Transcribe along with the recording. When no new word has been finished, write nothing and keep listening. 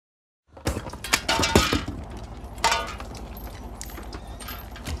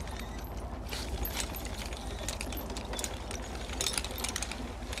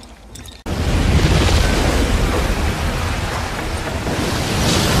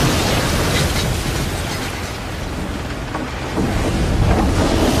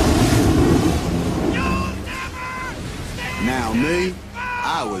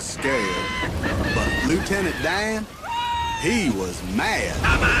was scared, but Lieutenant Dan, he was mad.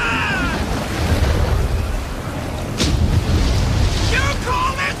 Come on! You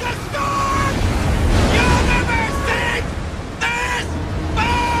call this a storm? You'll never see this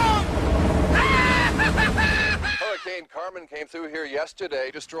boom! Hurricane Carmen came through here yesterday,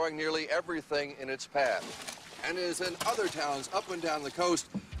 destroying nearly everything in its path. And as in other towns up and down the coast,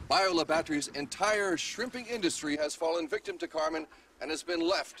 Biola Battery's entire shrimping industry has fallen victim to Carmen and has been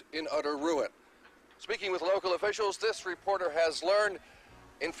left in utter ruin. Speaking with local officials, this reporter has learned,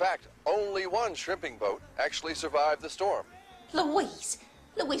 in fact, only one shrimping boat actually survived the storm. Louise,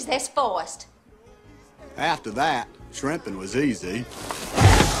 there's Forrest. After that, shrimping was easy.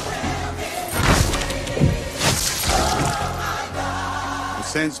 And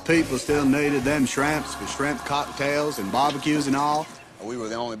since people still needed them shrimps for shrimp cocktails and barbecues and all, we were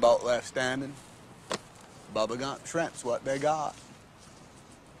the only boat left standing. Bubba Gump shrimp's what they got.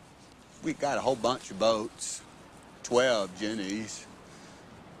 We got a whole bunch of boats, 12 Jennies,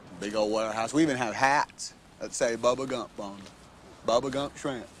 big old warehouse. We even have hats that say Bubba Gump on them. Bubba Gump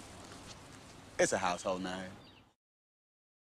Shrimp. It's a household name.